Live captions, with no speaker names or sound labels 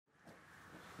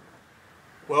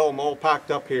Well, I'm all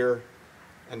packed up here,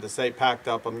 and to say packed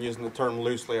up, I'm using the term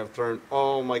loosely. I've thrown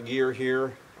all my gear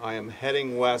here. I am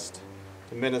heading west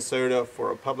to Minnesota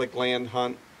for a public land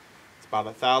hunt. It's about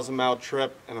a 1,000-mile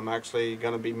trip, and I'm actually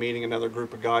going to be meeting another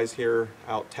group of guys here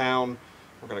out town.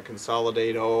 We're going to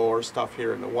consolidate all our stuff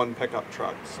here into one pickup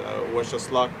truck. So wish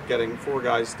us luck getting 4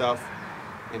 guys' stuff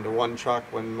into one truck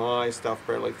when my stuff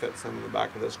barely fits into the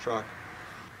back of this truck.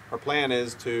 Our plan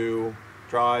is to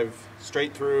drive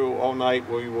straight through all night.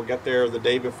 We will get there the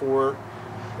day before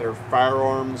their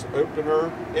firearms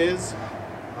opener is.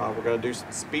 We're going to do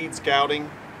some speed scouting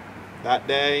that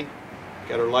day,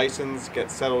 get our license,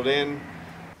 get settled in,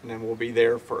 and then we'll be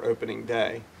there for opening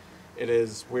day.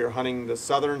 We're hunting the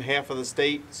southern half of the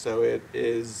state, so it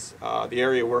is, the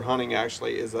area we're hunting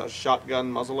actually is a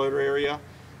shotgun muzzleloader area.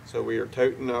 So we are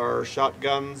toting our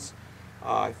shotguns.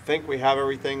 I think we have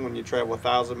everything. When you travel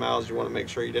 1,000 miles, you want to make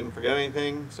sure you didn't forget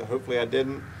anything. So hopefully I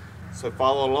didn't. So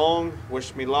follow along,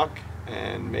 wish me luck,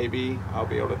 and maybe I'll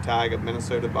be able to tag a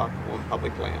Minnesota buck on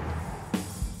public land.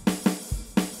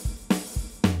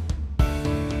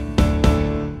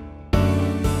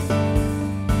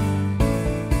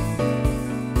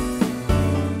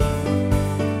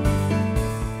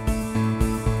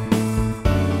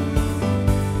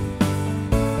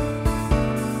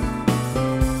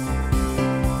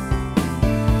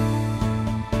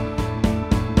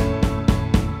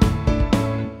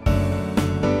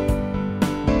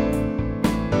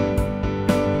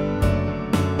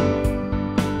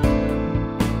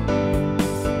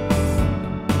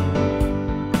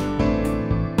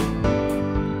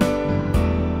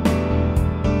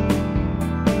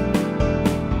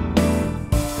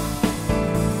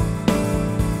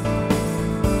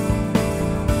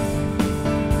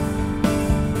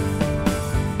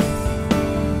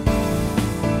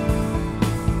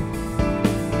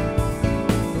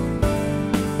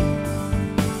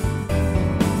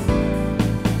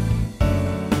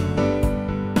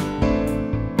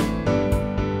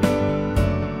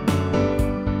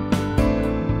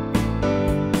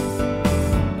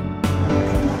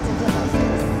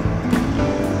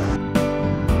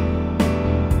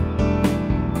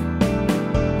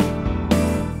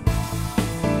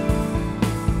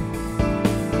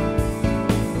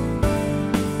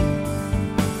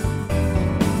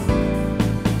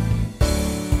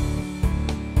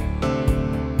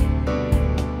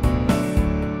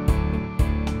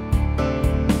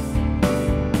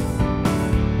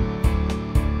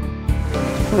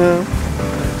 Hello.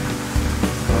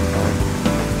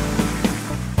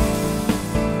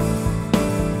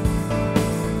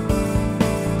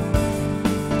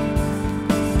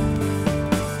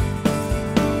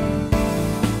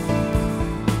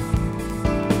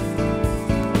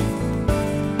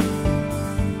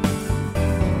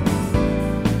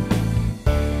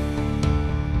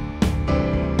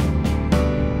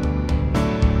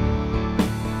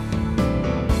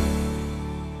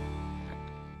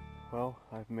 Well,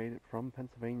 I've made it from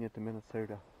Pennsylvania to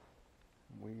Minnesota.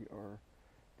 We are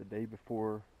the day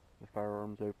before the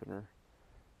firearms opener.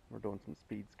 We're doing some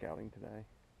speed scouting today.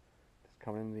 Just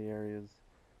coming into the areas.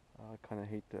 Kind of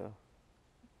hate to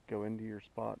go into your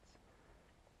spots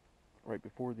right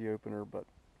before the opener, but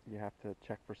you have to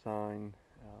check for sign,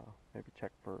 maybe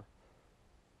check for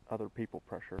other people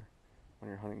pressure when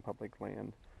you're hunting public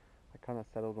land. I kind of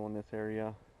settled on this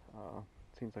area.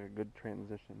 Seems like a good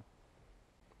transition.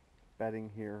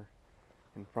 Bedding here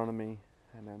in front of me,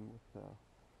 and then with the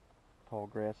tall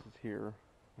grasses here,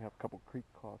 we have a couple creek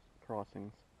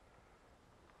crossings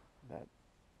that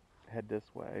head this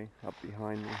way. Up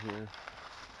behind me here,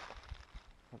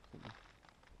 have some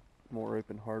more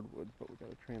open hardwoods, but we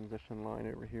got a transition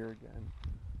line over here again.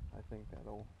 I think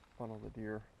that'll funnel the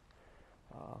deer.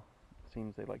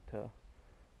 Seems they like to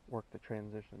work the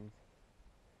transitions,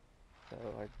 so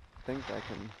I think I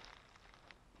can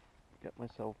get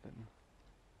myself in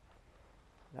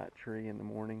that tree in the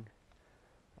morning.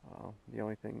 The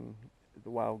only thing, the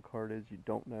wild card is you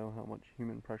don't know how much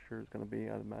human pressure is going to be.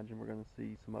 I'd imagine we're going to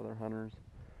see some other hunters,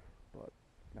 but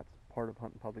that's part of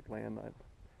hunting public land. I'm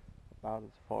about as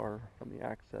far from the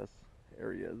access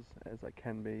areas as I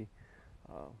can be.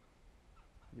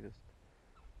 It's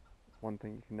one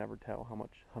thing you can never tell how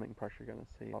much hunting pressure you're going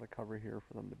to see. A lot of cover here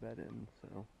for them to bed in, so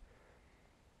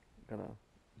I'm going to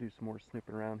do some more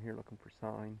snooping around here looking for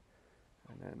sign,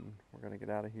 and then we're going to get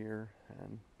out of here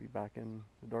and be back in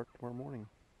the dark tomorrow morning.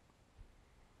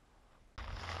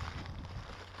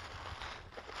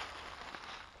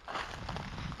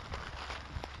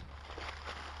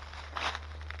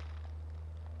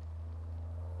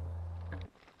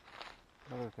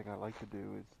 Another thing I like to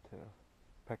do is to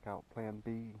pick out plan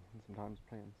B and sometimes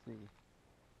plan C.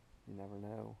 You never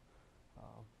know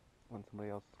when somebody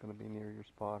else is going to be near your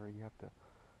spot, or you have to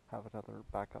have another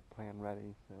backup plan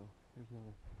ready. So here's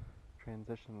another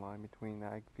transition line between the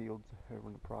ag fields over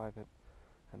in the private,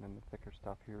 and then the thicker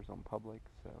stuff here is on public.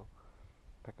 So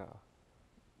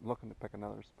looking to pick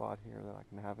another spot here that I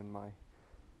can have in my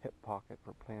hip pocket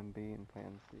for plan B and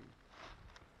plan C.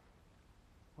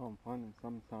 Well, I'm finding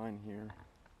some sign here.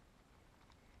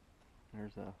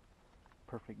 There's a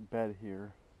perfect bed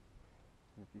here.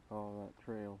 If you follow that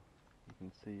trail, you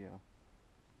can see a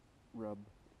rub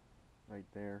right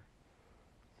there.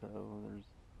 So there's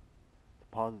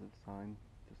a positive sign.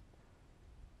 Just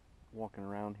walking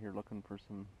around here looking for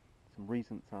some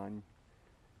recent sign.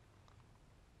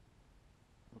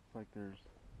 Looks like there's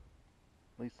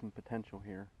at least some potential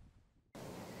here.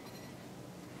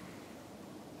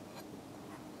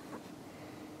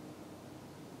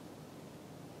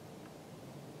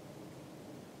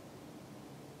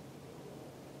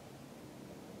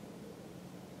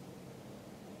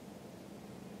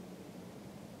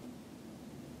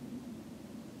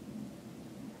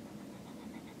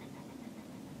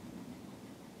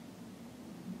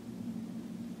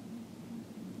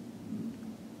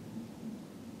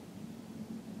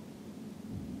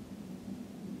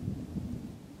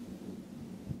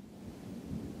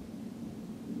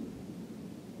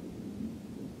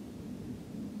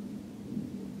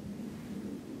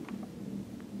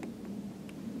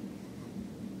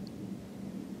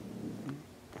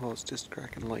 Well, it's just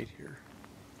cracking light here.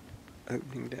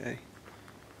 Opening day,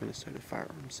 Minnesota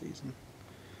firearm season.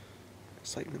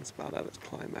 Excitement's about at its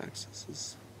climax. This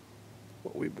is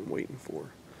what we've been waiting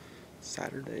for.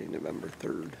 Saturday, November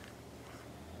 3rd.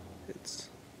 It's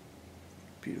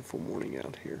a beautiful morning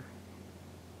out here.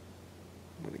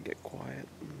 I'm going to get quiet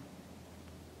and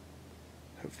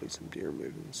hopefully some deer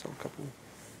moving. Saw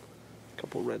a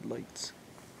couple red lights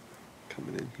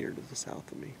coming in here to the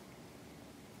south of me.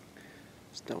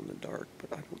 Still in the dark,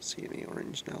 but I don't see any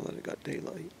orange now that it got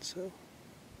daylight, so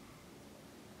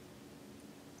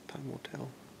time will tell.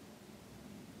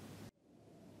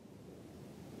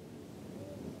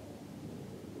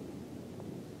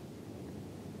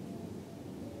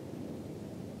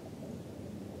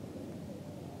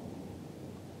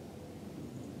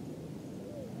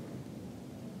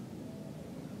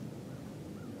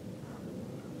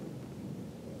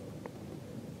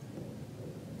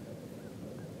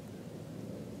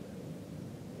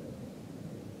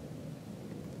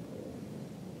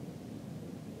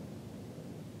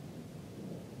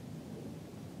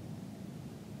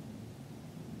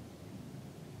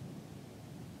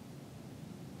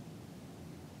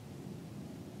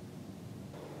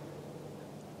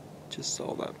 Just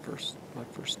saw that my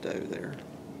first doe there,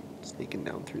 sneaking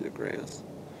down through the grass.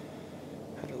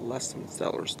 Had a less than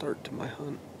stellar start to my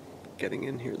hunt. Getting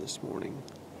in here this morning,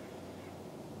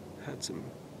 had some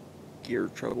gear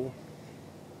trouble,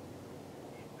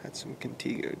 had some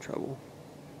Contigo trouble.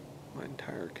 My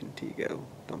entire Contigo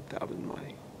dumped out in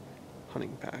my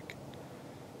hunting pack,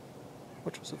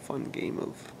 which was a fun game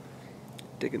of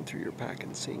digging through your pack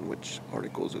and seeing which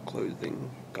articles of clothing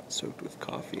got soaked with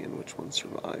coffee and which ones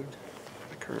survived.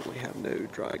 I currently have no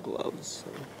dry gloves,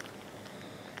 so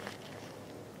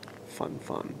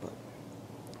fun, but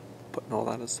putting all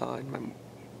that aside, my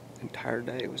entire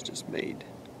day was just made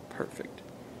perfect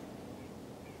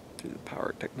through the power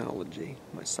of technology.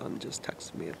 My son just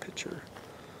texted me a picture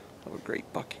of a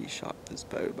great buck he shot with his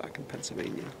bow back in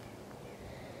Pennsylvania.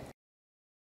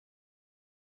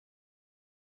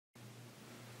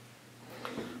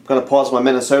 I'm going to pause my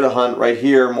Minnesota hunt right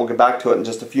here and we'll get back to it in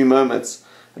just a few moments.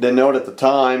 I didn't know it at the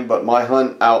time, but my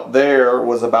hunt out there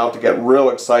was about to get real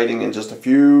exciting in just a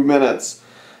few minutes.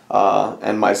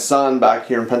 And my son back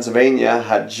here in Pennsylvania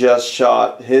had just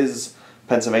shot his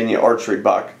Pennsylvania archery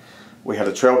buck. We had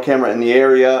a trail camera in the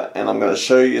area, and I'm going to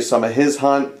show you some of his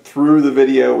hunt through the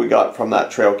video we got from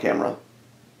that trail camera.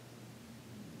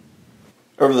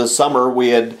 Over the summer, we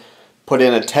had put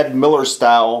in a Ted Miller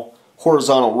style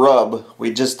horizontal rub.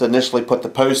 We just initially put the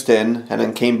post in and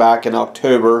then came back in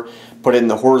October, put in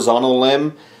the horizontal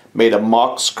limb, made a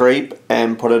mock scrape,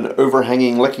 and put an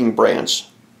overhanging licking branch.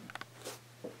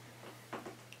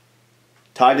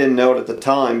 Ty didn't know it at the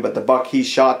time, but the buck he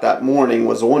shot that morning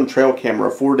was on trail camera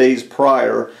 4 days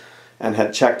prior and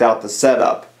had checked out the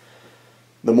setup.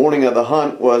 The morning of the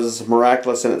hunt was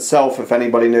miraculous in itself. If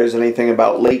anybody knows anything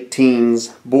about late teens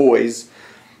boys,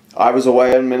 I was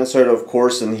away in Minnesota, of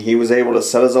course, and he was able to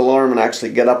set his alarm and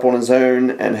actually get up on his own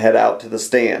and head out to the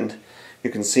stand. You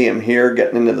can see him here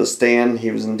getting into the stand.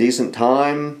 He was in decent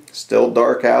time, still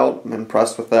dark out. I'm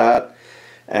impressed with that.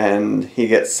 And he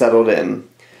gets settled in.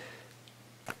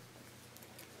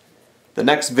 The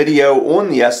next video on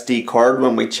the SD card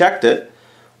when we checked it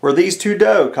were these two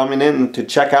doe coming in to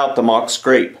check out the mock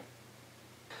scrape.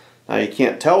 Now you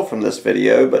can't tell from this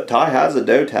video, but Ty has a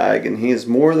doe tag and he is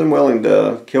more than willing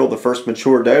to kill the first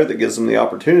mature doe that gives him the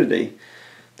opportunity.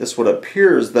 This would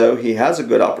appear as though he has a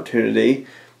good opportunity,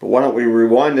 but why don't we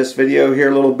rewind this video here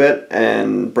a little bit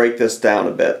and break this down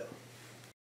a bit.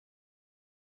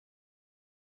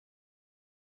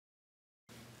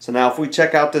 So now if we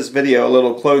check out this video a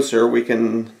little closer, we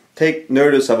can take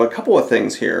notice of a couple of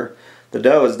things here. The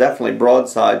doe is definitely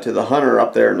broadside to the hunter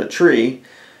up there in the tree,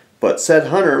 but said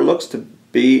hunter looks to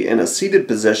be in a seated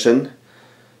position.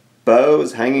 Bow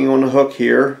is hanging on a hook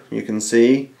here, you can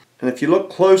see. And if you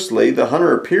look closely, the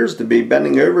hunter appears to be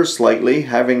bending over slightly,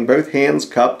 having both hands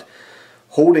cupped,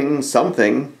 holding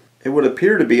something. It would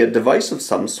appear to be a device of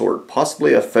some sort,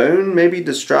 possibly a phone, maybe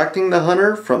distracting the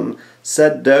hunter from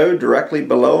said doe directly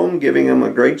below him, giving him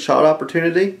a great shot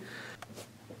opportunity.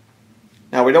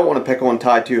 Now we don't want to pick on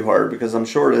Ty too hard because I'm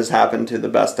sure it has happened to the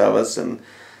best of us and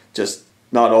just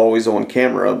not always on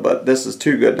camera, but this is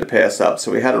too good to pass up,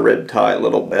 so we had to rib Ty a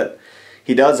little bit.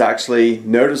 He does actually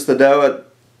notice the doe at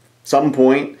some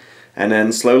point and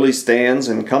then slowly stands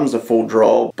and comes to full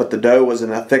draw, but the doe was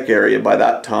in a thick area by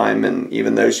that time, and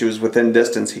even though she was within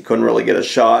distance, he couldn't really get a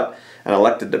shot and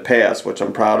elected to pass, which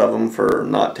I'm proud of him for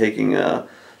not taking a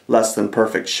less than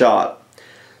perfect shot.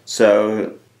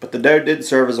 So, but the doe did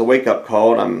serve as a wake-up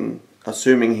call, and I'm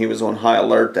assuming he was on high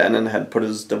alert then and had put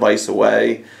his device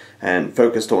away and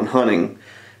focused on hunting.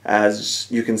 As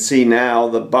you can see now,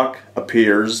 the buck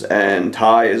appears and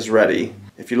Ty is ready.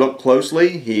 If you look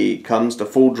closely, he comes to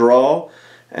full draw,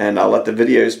 and I'll let the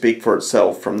video speak for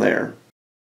itself from there.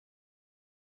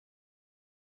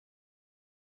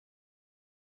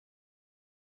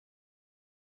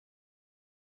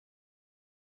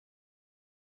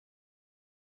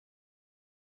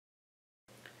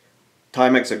 Ty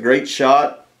makes a great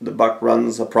shot. The buck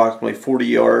runs approximately 40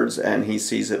 yards and he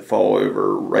sees it fall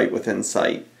over right within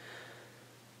sight.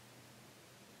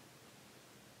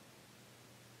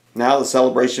 Now the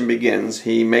celebration begins.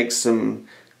 He makes some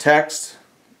text,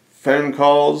 phone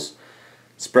calls,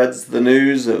 spreads the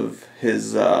news of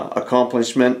his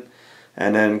accomplishment,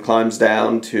 and then climbs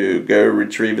down to go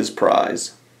retrieve his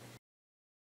prize.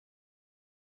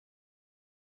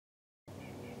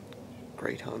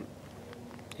 Great hunt.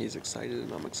 He's excited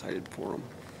and I'm excited for him.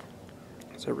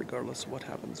 So regardless of what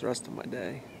happens the rest of my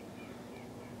day,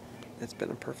 it's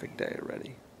been a perfect day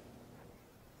already.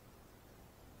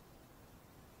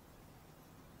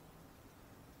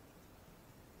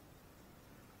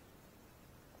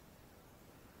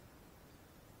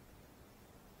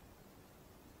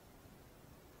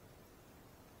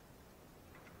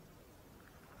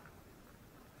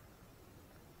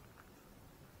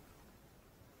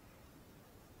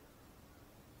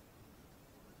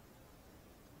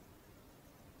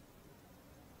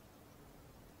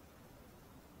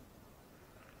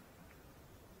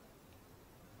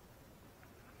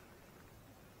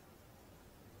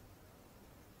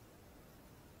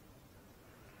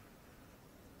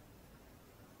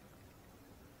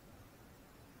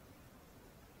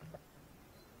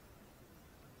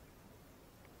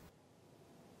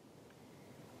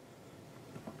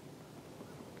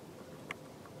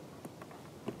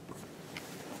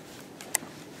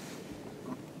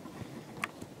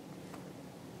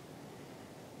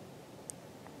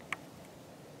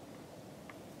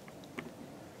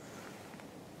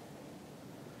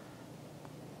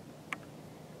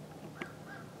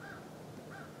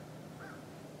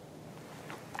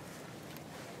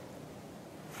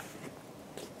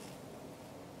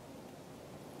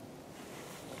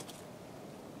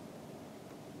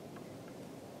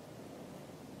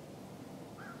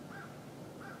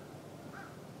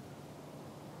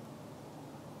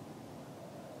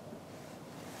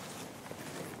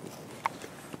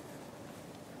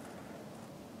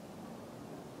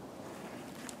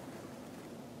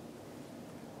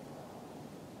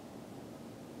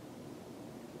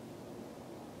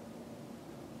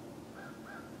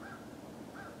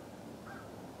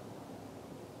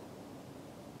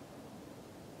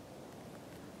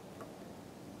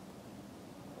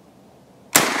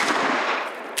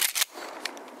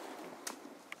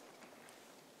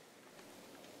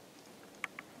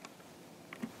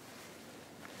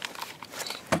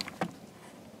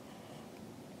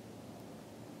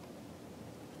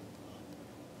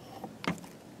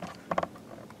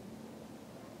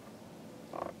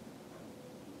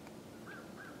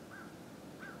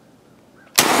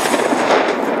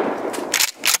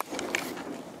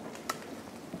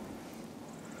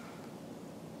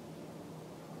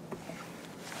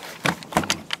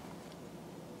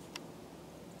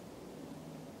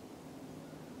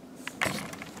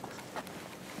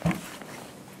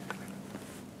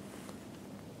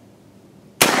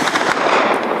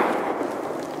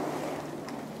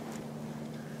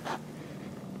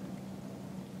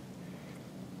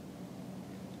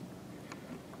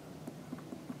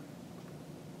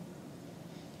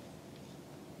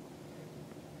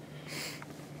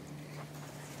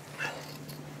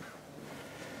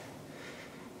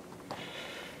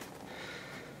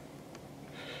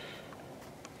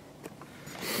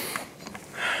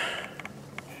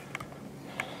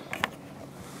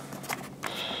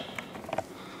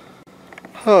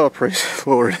 Oh, praise the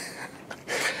Lord.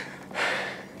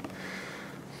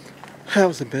 That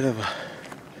was a bit of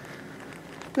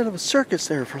a circus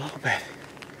there for a little bit.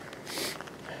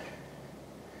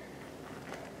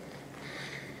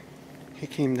 He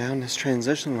came down this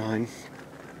transition line,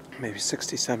 maybe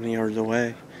 60, 70 yards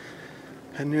away.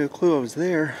 Had no clue I was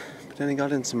there, but then he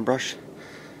got in some brush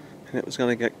and it was going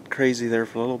to get crazy there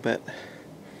for a little bit.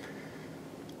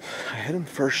 I hit him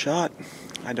first shot.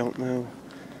 I don't know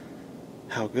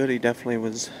how good. He definitely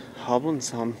was hobbling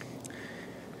some.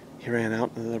 He ran out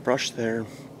into the brush there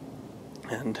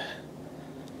and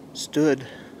stood.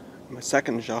 My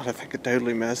second shot I think I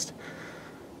totally missed.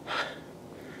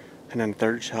 And then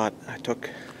third shot I took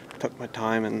my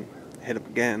time and hit him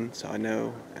again, so I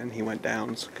know, and he went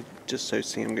down, so I could just so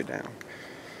see him go down.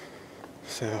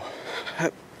 So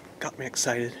that got me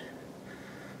excited.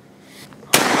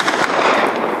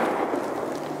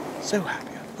 So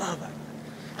happy. I love it.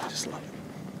 I just love it.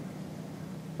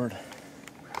 Lord.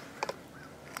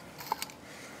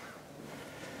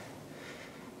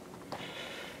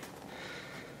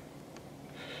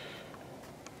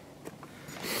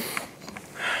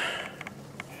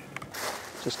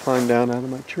 Just climbed down out of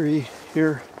my tree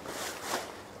here.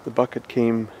 The bucket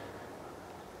came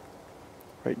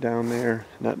right down there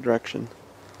in that direction.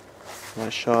 And I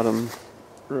shot him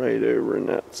right over in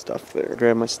that stuff there.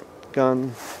 Grab my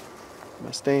gun,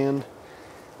 my stand,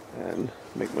 and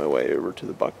make my way over to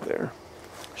the buck there.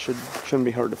 Shouldn't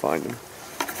be hard to find him.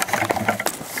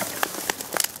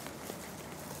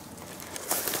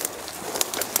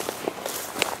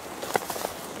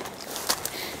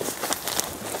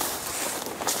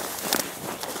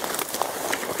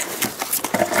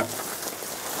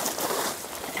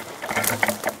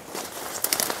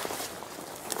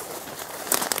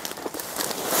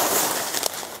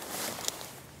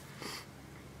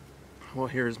 Well,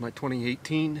 here's my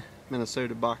 2018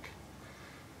 Minnesota buck.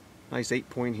 Nice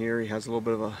 8-point here. He has a little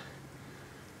bit of a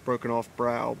broken off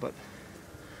brow, but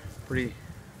pretty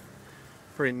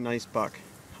nice buck.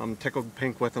 I'm tickled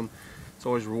pink with him. It's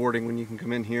always rewarding when you can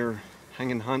come in here,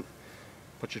 hang and hunt,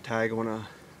 put your tag on a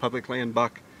public land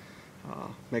buck.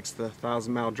 Makes the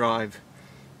 1,000-mile drive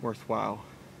worthwhile.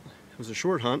 It was a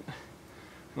short hunt.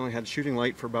 I only had shooting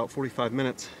light for about 45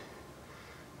 minutes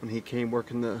when he came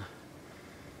working the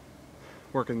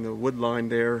wood line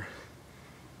there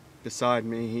beside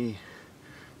me. He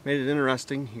made it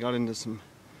interesting. He got into some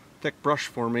thick brush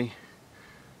for me.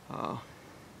 My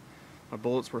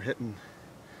bullets were hitting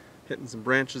some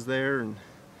branches there, and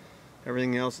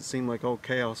everything else, it seemed like all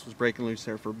chaos was breaking loose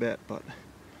there for a bit, but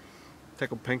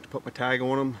tickled pink to put my tag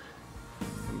on him.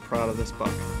 I'm proud of this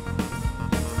buck.